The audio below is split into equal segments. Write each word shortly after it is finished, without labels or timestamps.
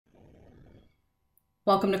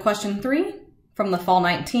Welcome to question 3 from the Fall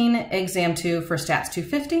 19 Exam 2 for Stats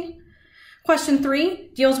 250. Question 3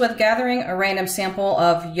 deals with gathering a random sample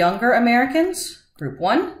of younger Americans, Group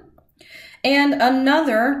 1, and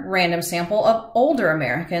another random sample of older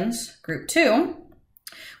Americans, Group 2.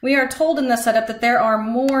 We are told in the setup that there are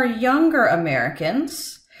more younger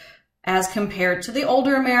Americans as compared to the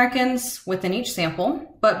older Americans within each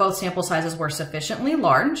sample, but both sample sizes were sufficiently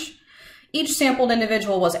large. Each sampled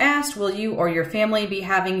individual was asked, will you or your family be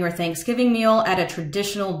having your Thanksgiving meal at a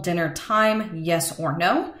traditional dinner time, yes or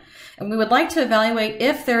no? And we would like to evaluate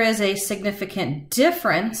if there is a significant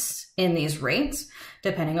difference in these rates,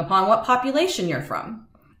 depending upon what population you're from.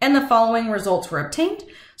 And the following results were obtained.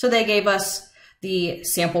 So they gave us the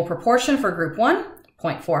sample proportion for Group 1,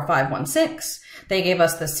 0.4516. They gave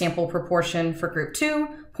us the sample proportion for Group 2,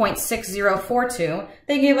 0.6042.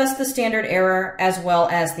 They gave us the standard error as well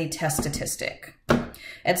as the test statistic.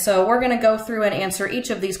 And so we're going to go through and answer each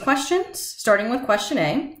of these questions, starting with question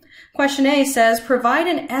A. Question A says, provide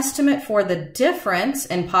an estimate for the difference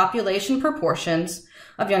in population proportions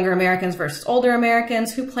of younger Americans versus older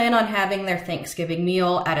Americans who plan on having their Thanksgiving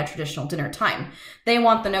meal at a traditional dinner time. They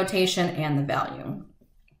want the notation and the value.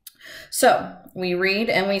 So we read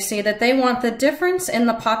and we see that they want the difference in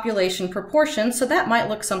the population proportion. So that might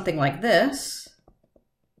look something like this.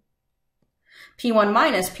 P1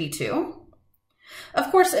 minus P2.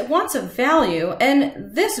 Of course, it wants a value,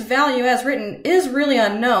 and this value as written is really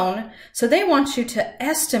unknown. So they want you to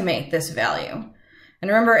estimate this value. And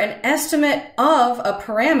remember, an estimate of a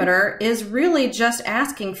parameter is really just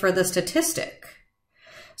asking for the statistic.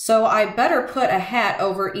 So I better put a hat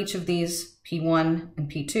over each of these P1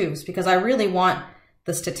 and P2s because I really want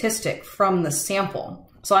the statistic from the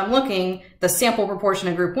sample. So I'm looking the sample proportion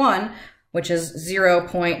in Group 1, which is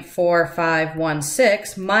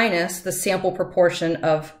 0.4516, minus the sample proportion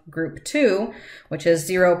of Group 2, which is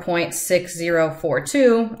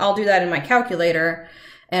 0.6042. I'll do that in my calculator,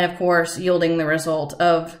 and of course, yielding the result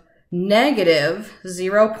of negative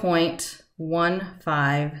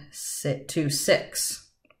 0.1526.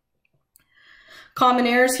 Common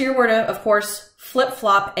errors here were to, of course,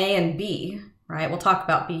 flip-flop A and B, right? We'll talk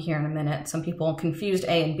about B here in a minute. Some people confused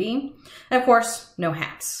A and B. And of course, no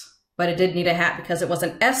hats. But it did need a hat because it was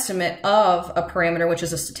an estimate of a parameter, which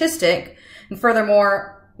is a statistic. And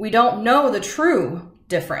furthermore, we don't know the true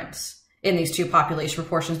difference in these two population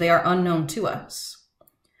proportions. They are unknown to us.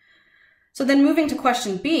 So then moving to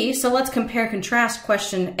question B, so let's compare and contrast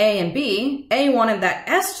question A and B. A wanted that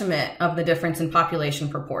estimate of the difference in population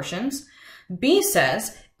proportions. B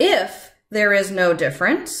says, if there is no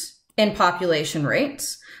difference in population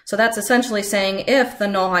rates, so that's essentially saying if the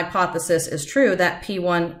null hypothesis is true, that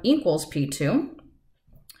P1 equals P2,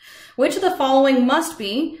 which of the following must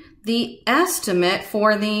be the estimate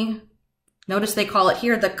for the, notice they call it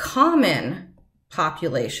here, the common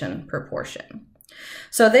population proportion.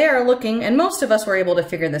 So they are looking, and most of us were able to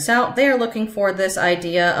figure this out, they are looking for this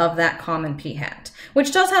idea of that common p hat,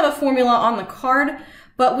 which does have a formula on the card,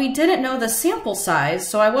 but we didn't know the sample size,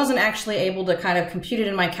 so I wasn't actually able to kind of compute it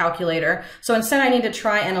in my calculator. So instead I need to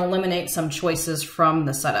try and eliminate some choices from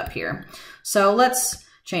the setup here. So let's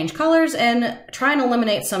change colors and try and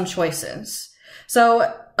eliminate some choices.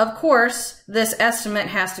 So of course, this estimate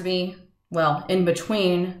has to be, well, in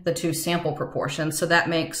between the two sample proportions. So that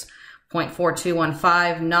makes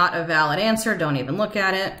 0.4215 not a valid answer, don't even look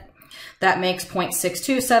at it. That makes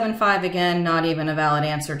 0.6275 again, not even a valid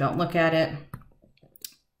answer, don't look at it.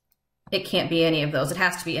 It can't be any of those. It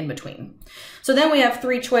has to be in between. So then we have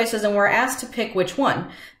three choices and we're asked to pick which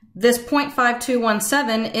one. This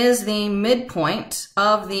 0.5217 is the midpoint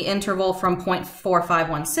of the interval from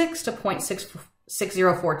 0.4516 to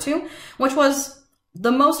 0.6042, which was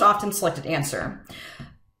the most often selected answer.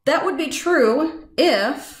 That would be true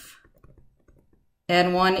if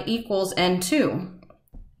N1 equals N2.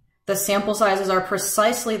 The sample sizes are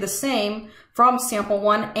precisely the same from sample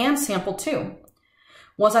 1 and sample 2.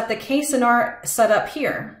 Was that the case in our setup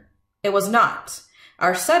here? It was not.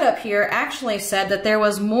 Our setup here actually said that there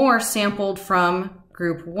was more sampled from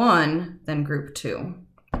Group 1 than Group 2.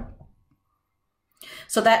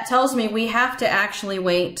 So that tells me we have to actually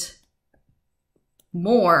weight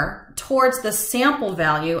more towards the sample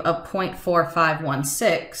value of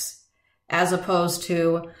 0.4516 as opposed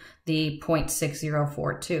to the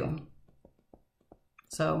 0.6042.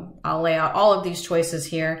 So I'll lay out all of these choices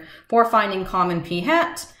here for finding common p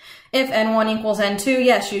hat. If N1 equals N2,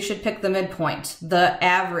 yes, you should pick the midpoint, the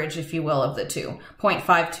average, if you will, of the two,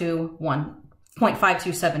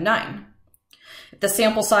 0.5279. If the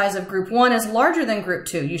sample size of Group 1 is larger than Group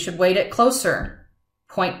 2, you should weight it closer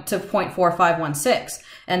to 0.4516.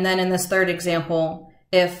 And then in this third example,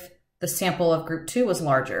 if the sample of group 2 was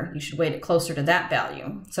larger. You should weight it closer to that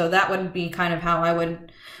value. So that would be kind of how I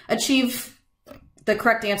would achieve the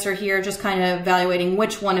correct answer here, just kind of evaluating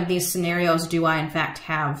which one of these scenarios do I in fact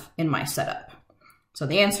have in my setup. So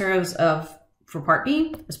the answer for part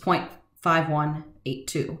B is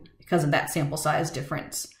 0.5182 because of that sample size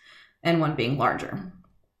difference, N1 being larger.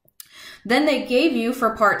 Then they gave you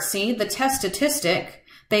for part C the test statistic.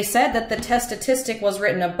 They said that the test statistic was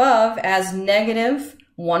written above as negative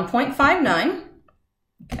 1.59.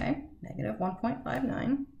 Okay, negative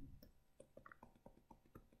 1.59.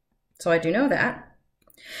 So I do know that.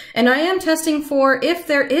 And I am testing for if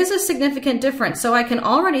there is a significant difference, so I can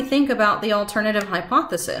already think about the alternative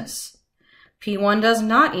hypothesis. P1 does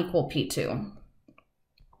not equal P2.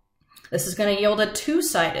 This is going to yield a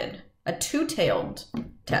two-sided, a two-tailed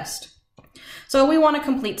test. So we want a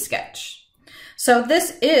complete sketch. So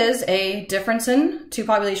this is a difference in two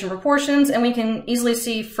population proportions, and we can easily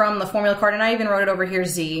see from the formula card, and I even wrote it over here,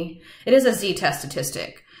 Z. It is a Z-test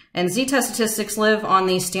statistic. And Z-test statistics live on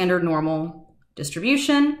the standard normal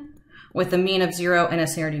distribution with a mean of 0 and a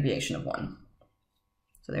standard deviation of 1.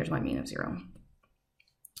 So there's my mean of 0.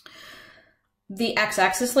 The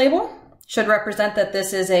x-axis label should represent that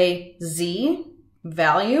this is a Z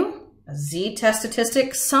value, a Z-test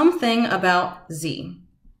statistic, something about Z.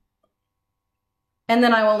 And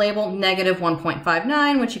then I will label negative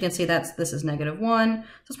 1.59, which you can see this is negative 1. So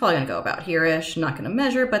it's probably going to go about here-ish. I'm not going to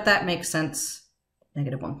measure, but that makes sense.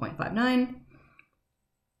 Negative 1.59.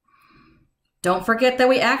 Don't forget that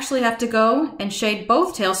we actually have to go and shade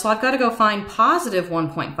both tails, so I've got to go find positive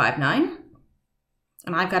 1.59,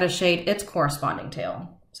 and I've got to shade its corresponding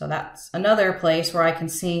tail. So that's another place where I can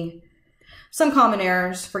see some common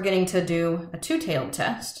errors forgetting to do a two-tailed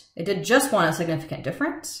test. It did just want a significant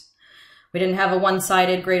difference. We didn't have a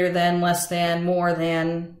one-sided greater than, less than, more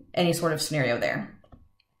than, any sort of scenario there.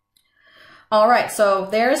 All right, so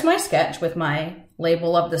there's my sketch with my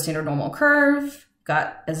label of the standard normal curve.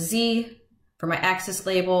 Got a Z for my axis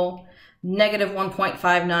label, negative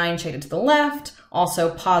 1.59 shaded to the left,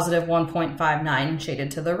 also positive 1.59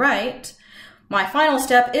 shaded to the right. My final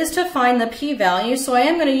step is to find the p-value, so I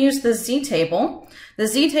am going to use the z-table. The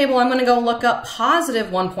z-table, I'm going to go look up positive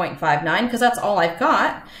 1.59 because that's all I've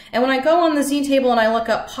got. And when I go on the z-table and I look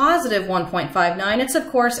up positive 1.59, it's of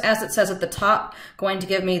course, as it says at the top, going to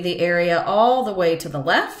give me the area all the way to the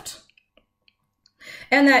left.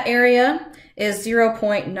 And that area is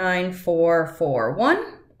 0.9441.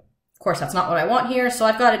 Of course, that's not what I want here, so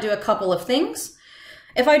I've got to do a couple of things.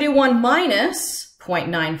 If I do 1 minus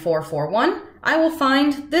 0.9441, I will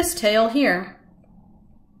find this tail here.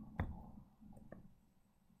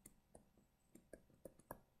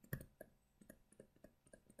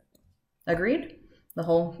 Agreed? The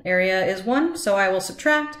whole area is 1, so I will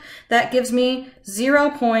subtract. That gives me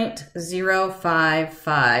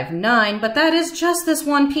 0.0559, but that is just this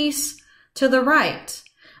one piece to the right.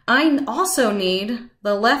 I also need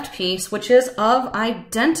the left piece, which is of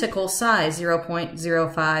identical size,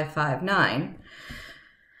 0.0559.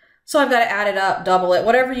 So I've got to add it up, double it,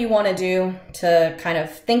 whatever you want to do to kind of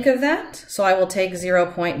think of that. So I will take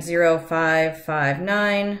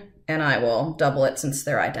 0.0559 and I will double it since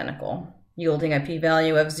they're identical, yielding a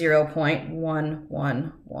p-value of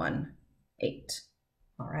 0.1118.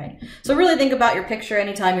 All right. So really think about your picture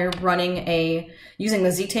anytime you're using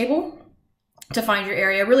the z-table to find your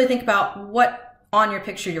area. Really think about what on your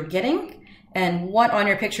picture you're getting and what on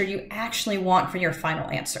your picture you actually want for your final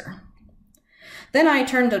answer. Then I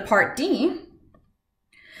turn to part D.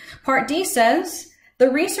 Part D says,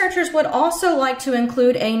 the researchers would also like to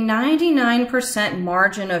include a 99%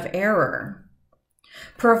 margin of error.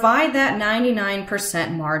 Provide that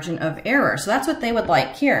 99% margin of error. So that's what they would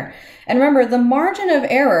like here. And remember, the margin of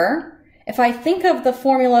error, if I think of the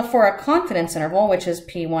formula for a confidence interval, which is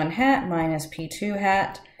P1 hat minus P2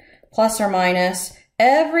 hat, plus or minus,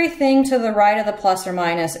 everything to the right of the plus or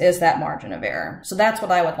minus is that margin of error. So that's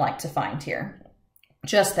what I would like to find here.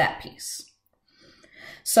 Just that piece.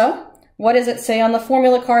 So what does it say on the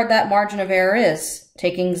formula card that margin of error is?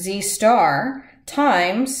 Taking Z star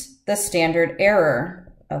times the standard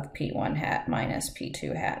error of P1 hat minus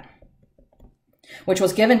P2 hat, which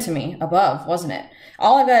was given to me above, wasn't it?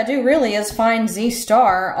 All I've got to do really is find Z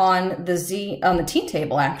star on the T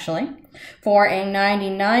table actually for a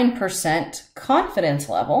 99% confidence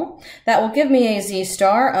level. That will give me a Z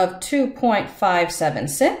star of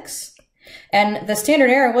 2.576. And the standard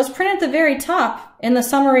error was printed at the very top in the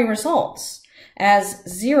summary results as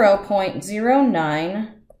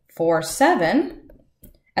 0.0947.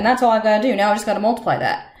 And that's all I've got to do. Now I've just got to multiply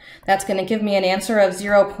that. That's going to give me an answer of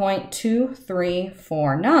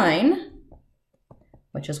 0.2349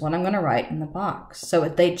 which is what I'm going to write in the box. So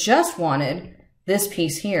if they just wanted this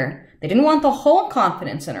piece here, they didn't want the whole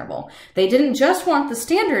confidence interval. They didn't just want the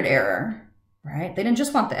standard error, right? They didn't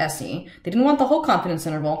just want the SE. They didn't want the whole confidence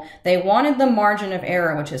interval. They wanted the margin of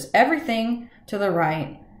error, which is everything to the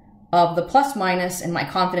right of the plus minus in my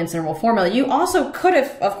confidence interval formula. You also could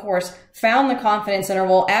have, of course, found the confidence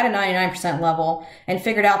interval at a 99% level and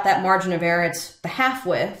figured out that margin of error. It's the half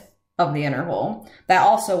width of the interval. That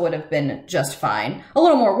also would have been just fine. A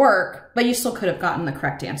little more work, but you still could have gotten the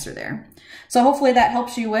correct answer there. So hopefully that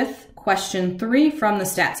helps you with question 3 from the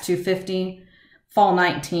Stats 250 Fall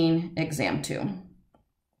 19 Exam 2.